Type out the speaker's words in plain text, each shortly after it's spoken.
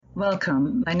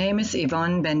Welcome. My name is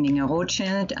Yvonne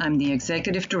Bendinger-Rothschild. I'm the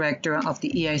Executive Director of the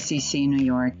EACC New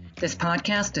York. This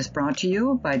podcast is brought to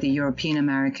you by the European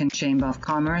American Chamber of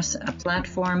Commerce, a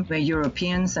platform where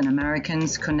Europeans and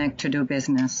Americans connect to do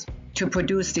business. To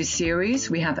produce this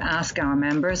series, we have asked our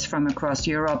members from across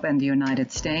Europe and the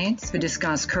United States to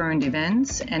discuss current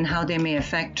events and how they may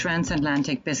affect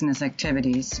transatlantic business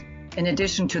activities. In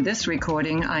addition to this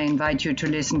recording, I invite you to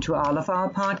listen to all of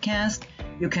our podcasts.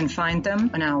 You can find them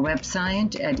on our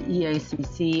website at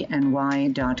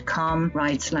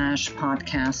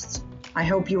eaccny.com/podcasts. I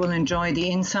hope you will enjoy the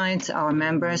insights our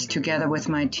members, together with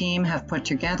my team, have put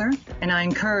together, and I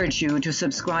encourage you to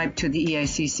subscribe to the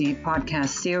EACC podcast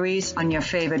series on your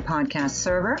favorite podcast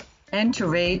server and to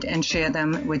rate and share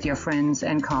them with your friends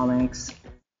and colleagues.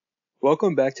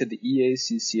 Welcome back to the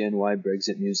EACCNY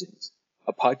Brexit Musings,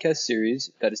 a podcast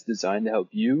series that is designed to help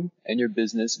you and your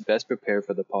business best prepare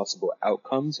for the possible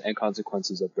outcomes and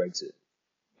consequences of Brexit.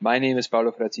 My name is Paulo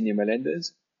Fratini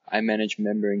Melendez. I manage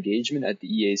member engagement at the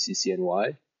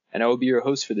EACCNY, and I will be your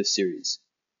host for this series.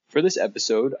 For this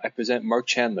episode, I present Mark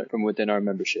Chandler from within our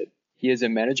membership. He is a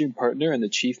managing partner and the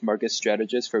chief market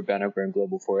strategist for Bannockburn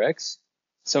Global Forex.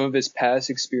 Some of his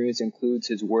past experience includes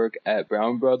his work at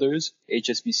Brown Brothers,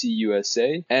 HSBC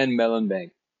USA, and Mellon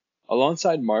Bank.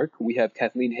 Alongside Mark, we have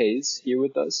Kathleen Hayes here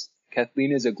with us.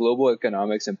 Kathleen is a global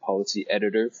economics and policy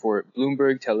editor for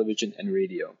Bloomberg Television and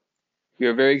Radio. We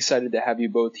are very excited to have you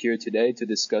both here today to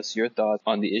discuss your thoughts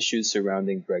on the issues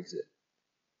surrounding Brexit.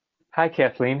 Hi,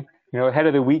 Kathleen. Ahead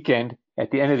of the weekend,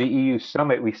 at the end of the EU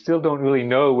summit, we still don't really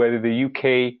know whether the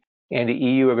UK and the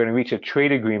EU are going to reach a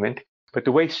trade agreement, but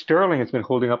the way sterling has been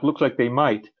holding up looks like they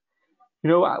might.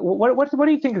 What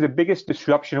do you think is the biggest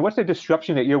disruption? What's the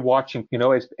disruption that you're watching,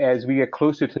 as we get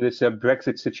closer to this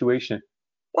Brexit situation?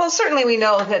 Well, certainly we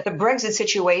know that the Brexit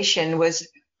situation was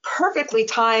perfectly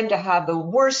timed to have the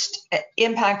worst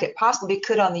impact it possibly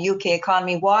could on the UK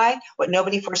economy. Why? What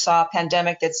nobody foresaw, a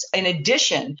pandemic that's, in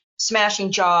addition,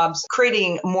 smashing jobs,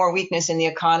 creating more weakness in the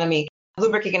economy.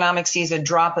 Bloomberg Economics sees a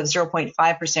drop of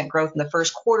 0.5% growth in the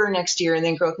first quarter next year and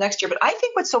then growth next year. But I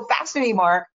think what's so fascinating,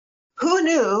 Mark, who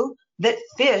knew that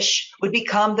fish would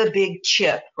become the big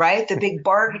chip, right? The big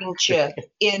bargaining chip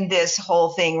in this whole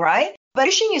thing, right? But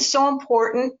fishing is so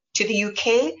important to the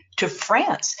UK, to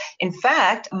France. In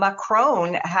fact,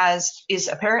 Macron is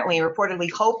apparently reportedly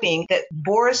hoping that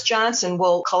Boris Johnson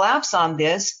will collapse on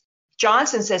this.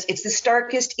 Johnson says it's the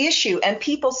starkest issue. And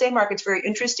people say, Mark, it's very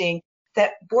interesting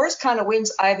that Boris kind of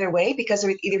wins either way, because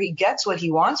either he gets what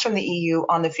he wants from the EU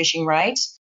on the fishing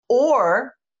rights,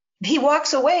 or he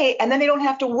walks away and then they don't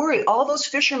have to worry. All those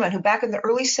fishermen who back in the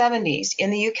early 70s in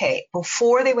the UK,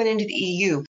 before they went into the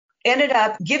EU, ended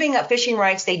up giving up fishing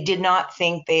rights they did not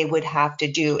think they would have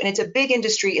to do. And it's a big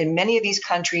industry in many of these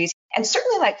countries. And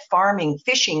certainly like farming,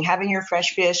 fishing, having your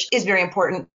fresh fish is very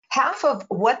important. Half of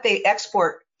what they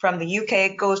export from the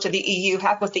UK goes to the EU.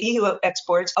 Half of what the EU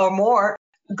exports or more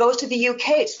goes to the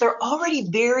UK. So they're already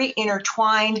very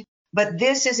intertwined. But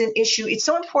this is an issue. It's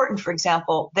so important, for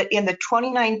example, that in the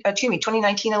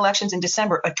 2019 elections in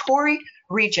December, a Tory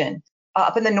region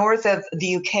up in the north of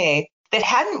the UK that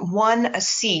hadn't won a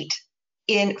seat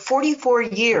in 44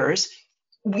 years,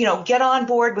 get on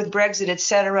board with Brexit, et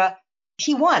cetera.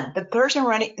 He won. The person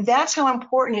running, that's how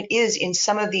important it is in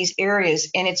some of these areas.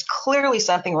 And it's clearly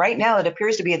something right now that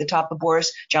appears to be at the top of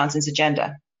Boris Johnson's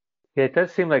agenda. Yeah, it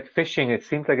does seem like fishing, it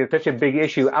seems like it's such a big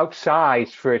issue,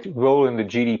 outsized for its role in the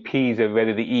GDPs of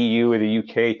whether the EU or the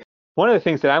UK. One of the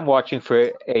things that I'm watching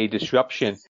for a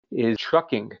disruption is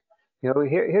trucking.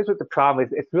 Here's what the problem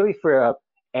is. It's really for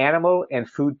animal and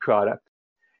food product.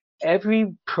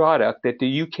 Every product that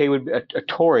the UK would, a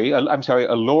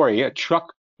lorry, a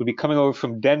truck would be coming over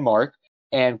from Denmark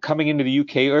and coming into the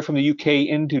UK, or from the UK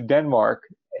into Denmark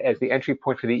as the entry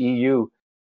point for the EU.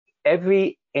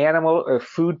 Every animal or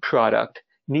food product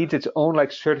needs its own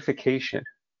certification.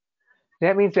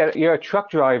 That means that you're a truck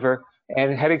driver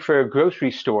and heading for a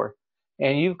grocery store,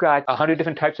 and you've got 100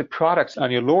 different types of products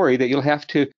on your lorry that you'll have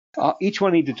to, each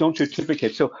one needs its own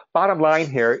certificate. So bottom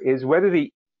line here is whether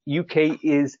the UK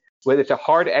whether it's a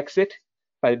hard exit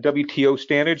by the WTO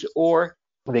standards, or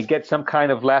they get some kind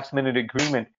of last minute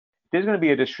agreement, there's going to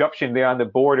be a disruption there on the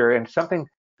border, and something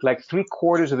like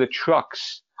 3/4 of the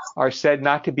trucks are said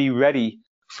not to be ready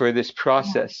for this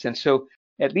process. And so,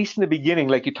 at least in the beginning,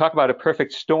 like you talk about a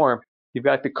perfect storm, you've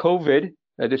got the COVID,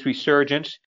 this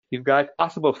resurgence, you've got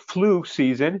possible flu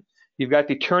season, you've got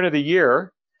the turn of the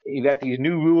year, you've got these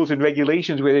new rules and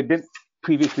regulations where they didn't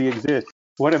previously exist.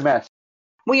 What a mess.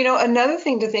 Well, another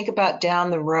thing to think about down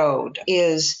the road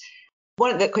is one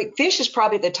of the fish is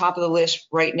probably at the top of the list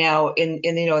right now in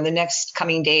the next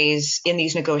coming days in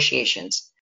these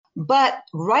negotiations. But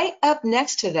right up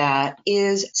next to that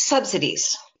is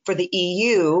subsidies. For the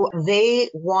EU, they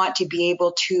want to be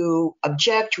able to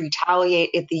object,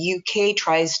 retaliate if the UK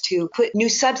tries to put new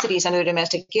subsidies on their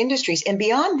domestic industries. And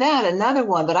beyond that, another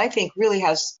one that I think really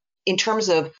has, in terms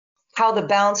of how the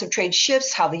balance of trade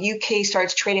shifts, how the UK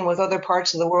starts trading with other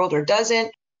parts of the world or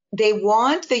doesn't, they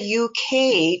want the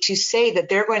UK to say that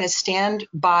they're going to stand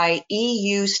by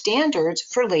EU standards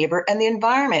for labor and the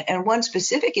environment. And one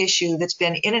specific issue that's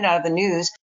been in and out of the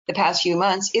news the past few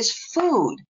months is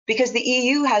food. Because the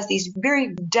EU has these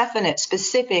very definite,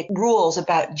 specific rules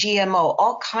about GMO,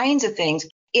 all kinds of things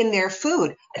in their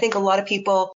food. I think a lot of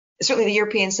people, certainly the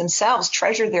Europeans themselves,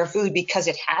 treasure their food because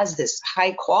it has this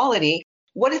high quality.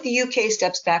 What if the UK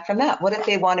steps back from that? What if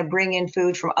they want to bring in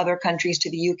food from other countries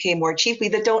to the UK more cheaply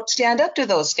that don't stand up to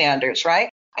those standards, right?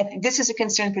 I think this is a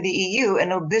concern for the EU,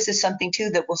 and this is something,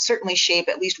 too, that will certainly shape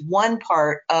at least one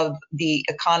part of the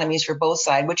economies for both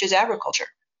sides, which is agriculture.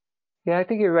 Yeah, I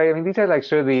think you're right. I mean, these are like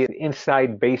sort of the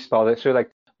inside baseball. That's sort of like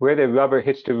where the rubber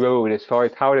hits the road as far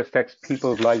as how it affects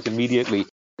people's lives immediately.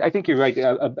 I think you're right.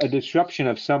 A disruption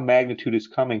of some magnitude is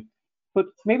coming. But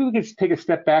maybe we could take a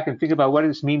step back and think about what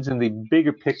this means in the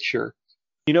bigger picture.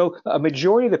 You know, a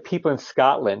majority of the people in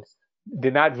Scotland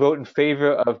did not vote in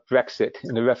favor of Brexit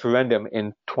in the referendum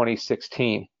in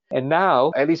 2016. And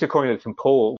now, at least according to some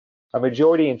polls, a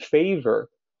majority in favor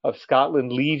of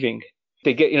Scotland leaving.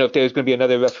 They get, if there's going to be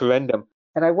another referendum.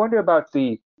 And I wonder about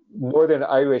the Northern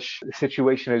Irish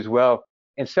situation as well.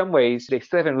 In some ways, they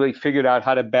still haven't really figured out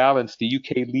how to balance the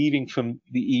UK leaving from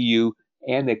the EU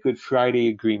and the Good Friday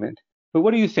Agreement. But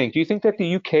what do you think? Do you think that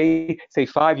the UK, say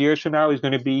 5 years from now, is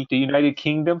going to be the United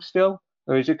Kingdom still?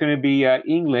 Or is it going to be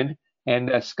England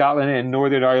and Scotland and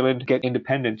Northern Ireland get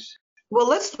independence? Well,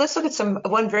 let's look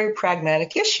at one very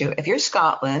pragmatic issue. If you're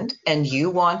Scotland and you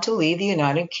want to leave the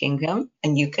United Kingdom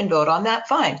and you can vote on that,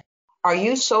 fine. Are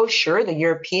you so sure the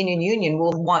European Union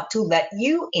will want to let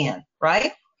you in,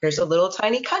 right? Here's a little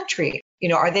tiny country.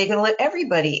 Are they going to let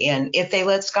everybody in? If they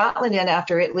let Scotland in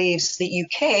after it leaves the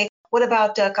UK, what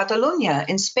about Catalonia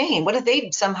in Spain? What if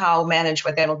they somehow manage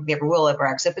what they don't think they ever will at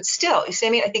Brexit? But still, you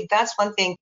see, I think that's one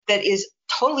thing that is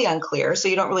totally unclear. So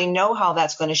you don't really know how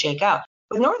that's going to shake out.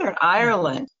 With Northern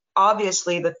Ireland,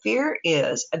 obviously the fear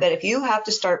is that if you have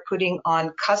to start putting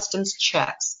on customs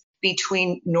checks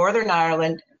between Northern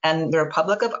Ireland and the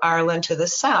Republic of Ireland to the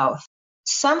south,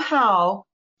 somehow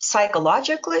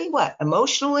psychologically,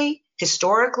 emotionally,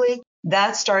 historically,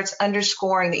 that starts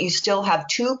underscoring that you still have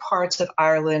two parts of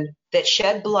Ireland that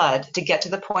shed blood to get to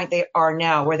the point they are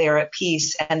now, where they are at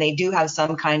peace and they do have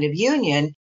some kind of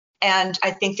union. And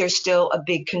I think there's still a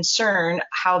big concern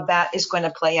how that is going to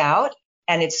play out.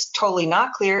 And it's totally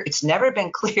not clear. It's never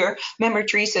been clear. Remember,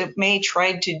 Theresa May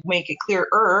tried to make it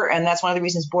clearer, and that's one of the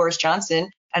reasons Boris Johnson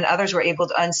and others were able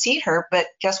to unseat her. But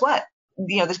guess what?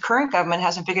 The current government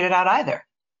hasn't figured it out either.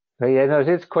 Yeah, no,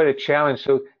 it's quite a challenge.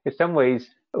 So in some ways,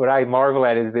 what I marvel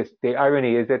at is the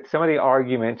irony is that some of the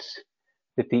arguments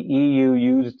that the EU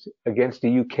used against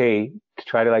the UK to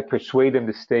try to persuade them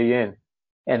to stay in,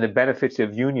 and the benefits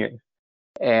of union,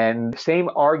 and the same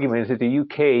arguments that the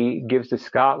UK gives to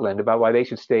Scotland about why they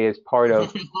should stay as part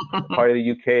of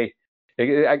the UK.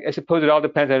 I suppose it all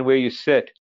depends on where you sit.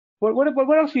 What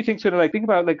else do you think think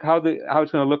about how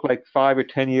it's going to look like 5 or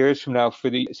 10 years from now for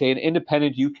an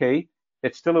independent UK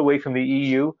that's still away from the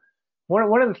EU?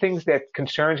 One of the things that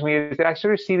concerns me is that I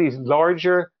sort of see these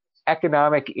larger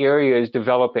economic areas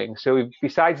developing. So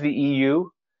besides the EU,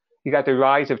 you got the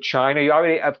rise of China.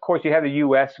 Of course, you have the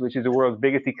US, which is the world's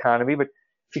biggest economy, but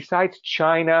besides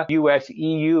China, US,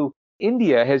 EU,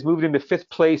 India has moved into 5th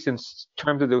place in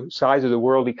terms of the size of the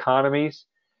world economies.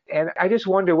 And I just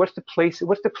wonder what's the place in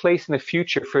the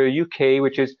future for the UK,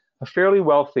 which is a fairly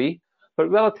wealthy but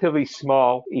relatively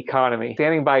small economy,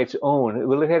 standing by its own.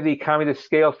 Will it have the economy to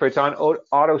scale for its own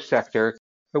auto sector?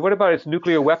 But what about its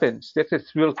nuclear weapons? That's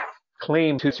its real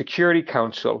claim to Security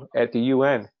Council at the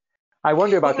UN. I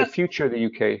wonder about the future of the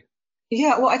UK.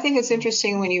 Yeah, well, I think it's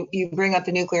interesting when you bring up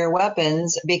the nuclear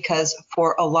weapons, because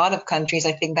for a lot of countries,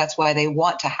 I think that's why they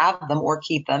want to have them or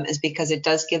keep them, is because it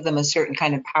does give them a certain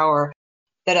kind of power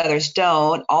that others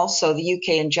don't. Also, the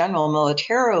UK in general,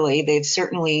 militarily, they've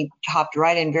certainly hopped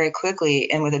right in very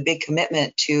quickly and with a big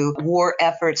commitment to war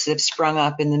efforts that have sprung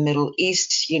up in the Middle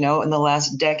East, in the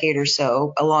last decade or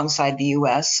so, alongside the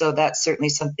US. So that's certainly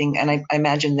something, and I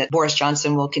imagine that Boris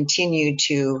Johnson will continue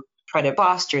to try to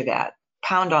foster that,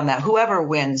 pound on that, whoever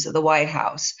wins the White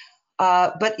House.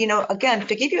 But, again,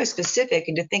 to give you a specific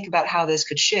and to think about how this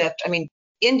could shift,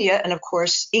 India and, of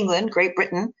course, England, Great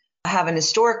Britain, have an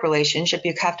historic relationship,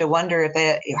 you have to wonder if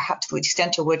to the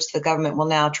extent to which the government will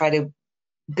now try to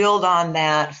build on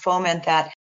that, foment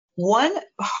that. One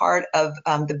part of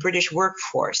the British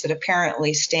workforce that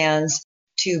apparently stands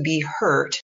to be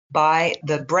hurt by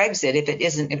the Brexit,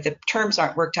 if the terms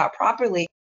aren't worked out properly,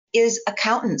 is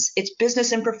accountants. It's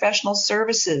business and professional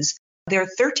services. They're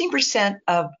 13%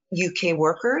 of UK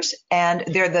workers, and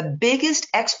they're the biggest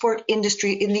export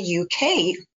industry in the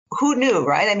UK. Who knew,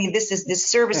 right? I mean, this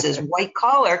services white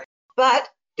collar, but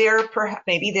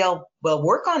maybe they'll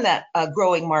work on that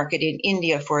growing market in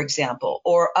India, for example,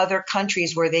 or other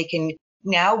countries where they can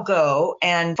now go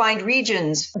and find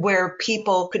regions where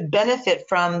people could benefit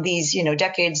from these,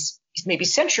 decades, maybe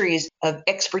centuries of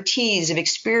expertise, of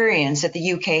experience that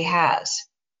the UK has.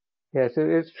 Yes,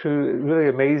 it's true. Really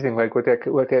amazing, like what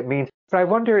that means. But I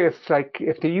wonder if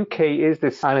the UK is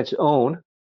this on its own,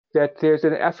 that there's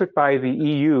an effort by the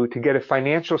EU to get a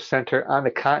financial center on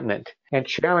the continent and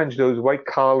challenge those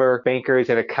white-collar bankers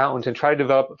and accountants and try to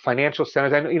develop financial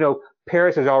centers. I know,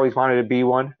 Paris has always wanted to be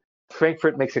one.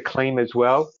 Frankfurt makes a claim as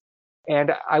well.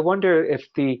 And I wonder if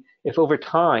over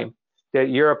time that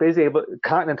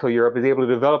continental Europe is able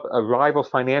to develop a rival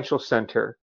financial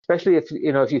center, especially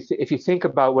if you think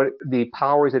about what the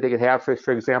powers that they could have,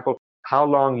 for example, how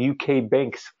long UK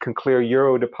banks can clear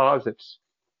euro deposits.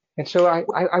 And so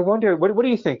I wonder, what do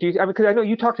you think? Because I know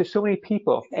you talk to so many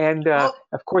people, and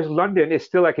of course, London is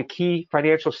still like a key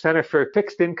financial center for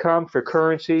fixed income, for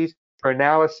currencies, for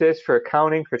analysis, for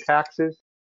accounting, for taxes.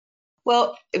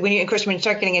 Well, when you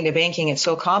start getting into banking, it's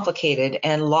so complicated,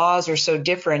 and laws are so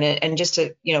different. And just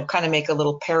to kind of make a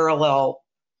little parallel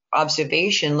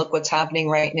observation, look what's happening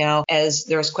right now as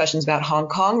there's questions about Hong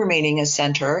Kong remaining a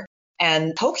center.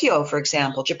 And Tokyo, for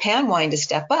example, Japan wanting to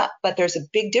step up, but there's a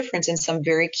big difference in some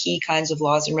very key kinds of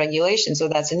laws and regulations. So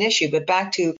that's an issue. But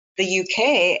back to the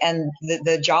UK and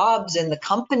the jobs and the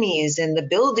companies and the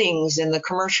buildings and the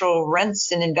commercial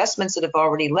rents and investments that have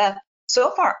already left. So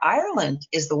far, Ireland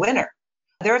is the winner.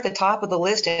 They're at the top of the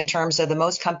list in terms of the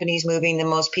most companies moving, the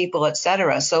most people, et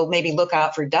cetera. So maybe look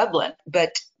out for Dublin.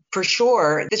 But for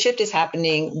sure, the shift is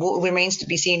happening. Remains to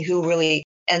be seen who really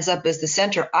ends up as the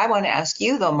center. I want to ask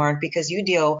you, though, Mark, because you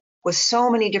deal with so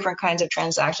many different kinds of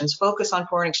transactions, focus on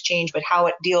foreign exchange, but how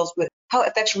it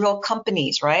affects real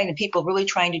companies, right? And people really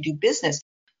trying to do business.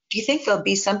 Do you think there'll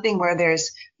be something where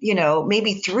there's,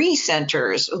 maybe 3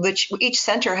 centers, which each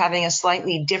center having a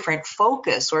slightly different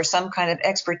focus or some kind of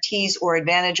expertise or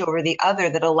advantage over the other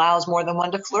that allows more than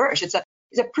one to flourish? It's a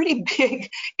pretty big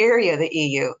area, the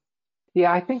EU.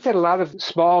 Yeah, I think that a lot of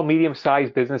small,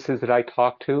 medium-sized businesses that I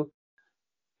talk to,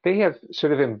 they have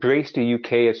sort of embraced the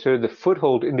UK as sort of the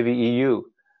foothold into the EU.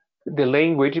 The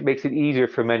language makes it easier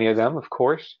for many of them, of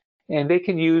course, and they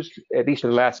can use, at least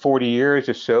in the last 40 years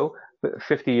or so,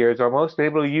 50 years almost, they're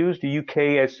able to use the UK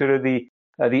as sort of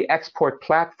the export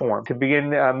platform to begin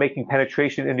making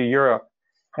penetration into Europe.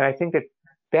 And I think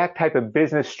that type of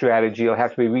business strategy will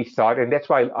have to be rethought, and that's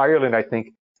why Ireland, I think,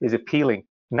 is appealing,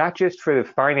 not just for the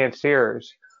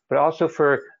financiers, but also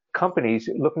for companies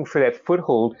looking for that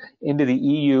foothold into the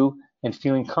EU and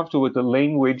feeling comfortable with the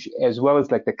language as well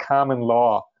as like the common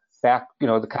law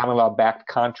backed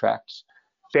contracts.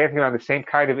 Standing on the same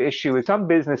kind of issue as some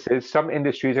businesses, some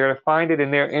industries are going to find it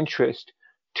in their interest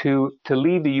to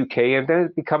leave the UK, and then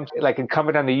it becomes like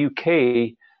incumbent on the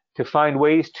UK to find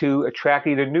ways to attract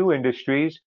either new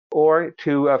industries or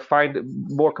to find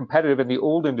more competitive in the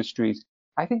old industries.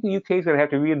 I think the UK is going to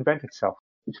have to reinvent itself,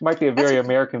 which might be a very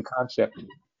American concept.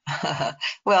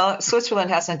 Well, Switzerland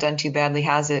hasn't done too badly,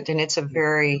 has it? And it's a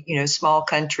very, small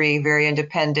country, very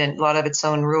independent, a lot of its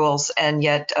own rules, and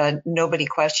yet nobody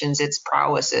questions its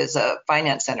prowess as a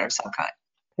finance center of some kind.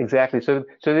 Exactly. So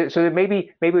that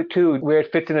maybe too, where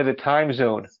it fits into the time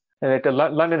zone, and that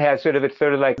London has sort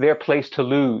of like their place to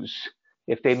lose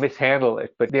if they mishandle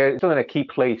it, but they're still in a key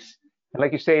place. And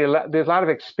like you say, there's a lot of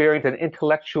experience and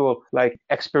intellectual, like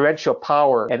experiential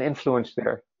power and influence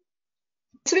there.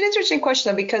 It's an interesting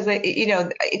question, though, because,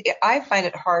 I find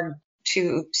it hard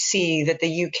to see that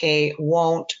the UK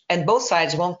won't, and both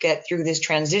sides won't get through this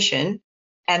transition,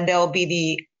 and there'll be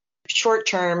the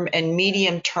short-term and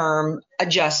medium-term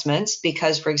adjustments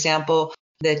because, for example,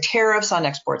 the tariffs on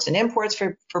exports and imports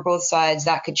for both sides,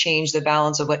 that could change the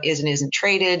balance of what is and isn't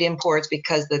traded imports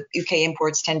because the UK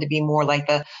imports tend to be more like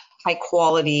the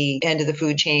high-quality end of the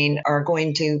food chain are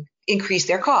going to increase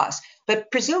their costs.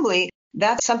 But presumably,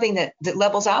 that's something that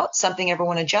levels out, something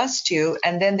everyone adjusts to,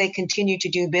 and then they continue to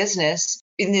do business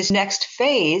in this next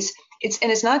phase.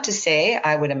 It's not to say,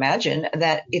 I would imagine,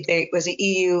 that if there was the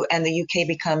EU and the UK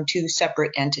become 2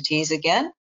 separate entities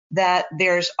again, that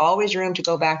there's always room to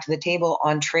go back to the table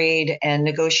on trade and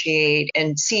negotiate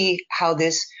and see how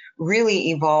this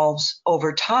really evolves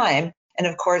over time. And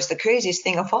of course, the craziest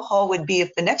thing of all would be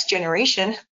if the next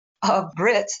generation of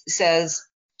Brits says,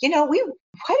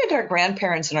 why did our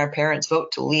grandparents and our parents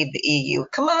vote to leave the EU?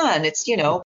 Come on,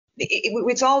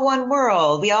 it's all one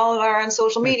world. We all are on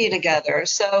social media together.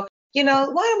 So, why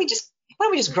don't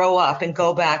we just grow up and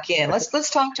go back in? Let's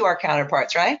talk to our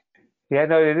counterparts, right? Yeah,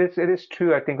 no, it is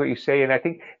true. I think what you say, and I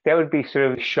think that would be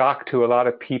sort of a shock to a lot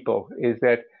of people, is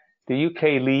that the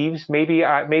UK leaves, maybe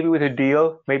with a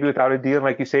deal, maybe without a deal.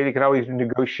 Like you say, they can always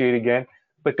negotiate again,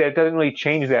 but that doesn't really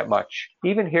change that much.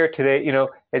 Even here today,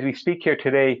 as we speak here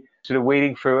today, sort of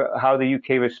waiting for how the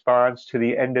UK responds to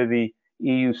the end of the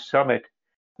EU summit,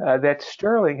 that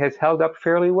sterling has held up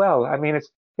fairly well. I mean,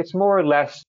 it's more or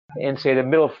less in, say, the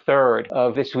middle third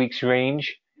of this week's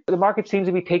range. The market seems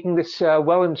to be taking this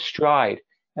well in stride.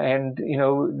 And,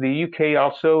 the UK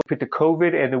also, with the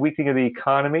COVID and the weakening of the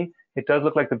economy, it does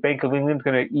look like the Bank of England is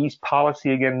going to ease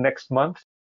policy again next month.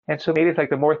 And so maybe it's like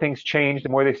the more things change, the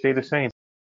more they stay the same.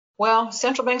 Well,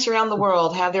 central banks around the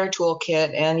world have their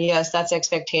toolkit. And yes, that's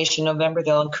expectation. November,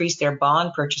 they'll increase their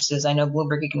bond purchases. I know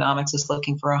Bloomberg Economics is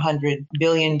looking for $100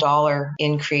 billion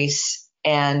increase.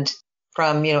 And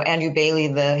from, Andrew Bailey,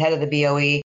 the head of the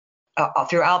BOE,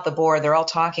 throughout the board, they're all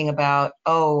talking about,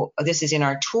 this is in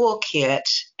our toolkit.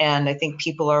 And I think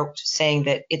people are saying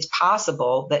that it's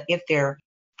possible that if they're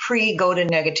pre-go to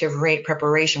negative rate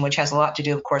preparation, which has a lot to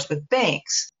do, of course, with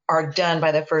banks, are done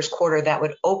by the first quarter, that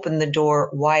would open the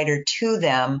door wider to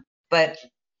them. But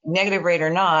negative rate or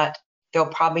not, they'll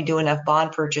probably do enough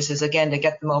bond purchases, again, to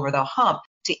get them over the hump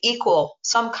to equal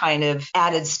some kind of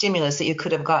added stimulus that you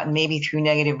could have gotten maybe through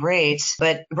negative rates.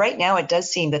 But right now, it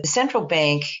does seem that the central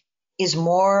bank is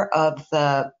more of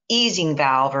the easing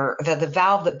valve, or the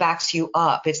valve that backs you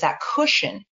up. It's that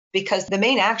cushion, because the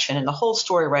main action and the whole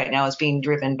story right now is being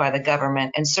driven by the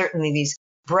government. And certainly these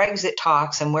Brexit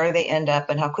talks and where they end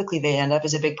up and how quickly they end up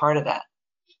is a big part of that.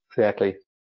 Exactly.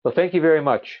 Well, thank you very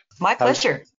much. My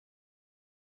pleasure.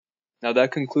 Now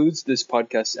that concludes this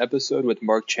podcast episode with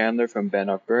Mark Chandler from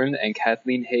Bannock Burn and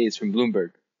Kathleen Hayes from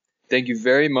Bloomberg. Thank you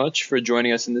very much for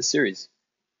joining us in this series.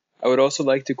 I would also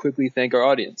like to quickly thank our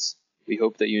audience. We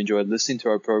hope that you enjoyed listening to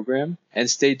our program, and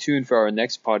stay tuned for our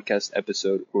next podcast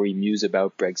episode where we muse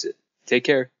about Brexit. Take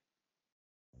care.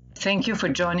 Thank you for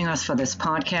joining us for this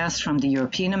podcast from the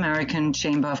European American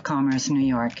Chamber of Commerce, New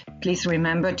York. Please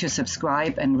remember to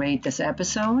subscribe and rate this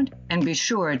episode, and be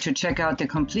sure to check out the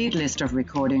complete list of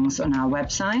recordings on our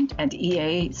website at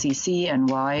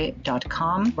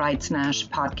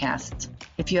eaccny.com/podcasts.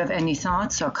 If you have any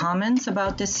thoughts or comments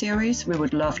about this series, we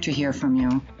would love to hear from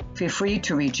you. Feel free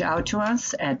to reach out to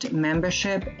us at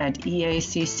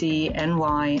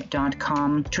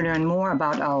membership@eaccny.com to learn more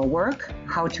about our work,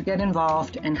 how to get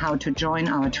involved, and how to join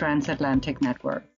our transatlantic network.